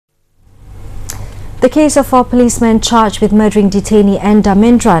The case of 4 policemen charged with murdering detainee N.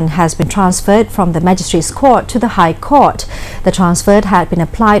 Dharmendran has been transferred from the Magistrates Court to the High Court. The transfer had been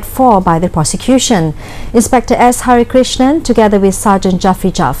applied for by the prosecution. Inspector S. Harikrishnan, together with Sergeant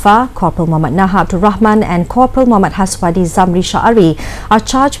Jafri Jafar, Corporal Mohammad Naha Abdul Rahman and Corporal Mohammad Haswadi Zamri Sha'ari, are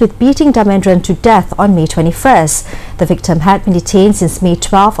charged with beating Dharmendran to death on May 21st. The victim had been detained since May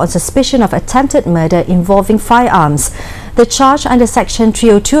 12 on suspicion of attempted murder involving firearms. The charge under Section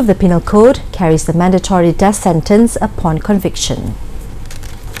 302 of the Penal Code carries the mandatory death sentence upon conviction.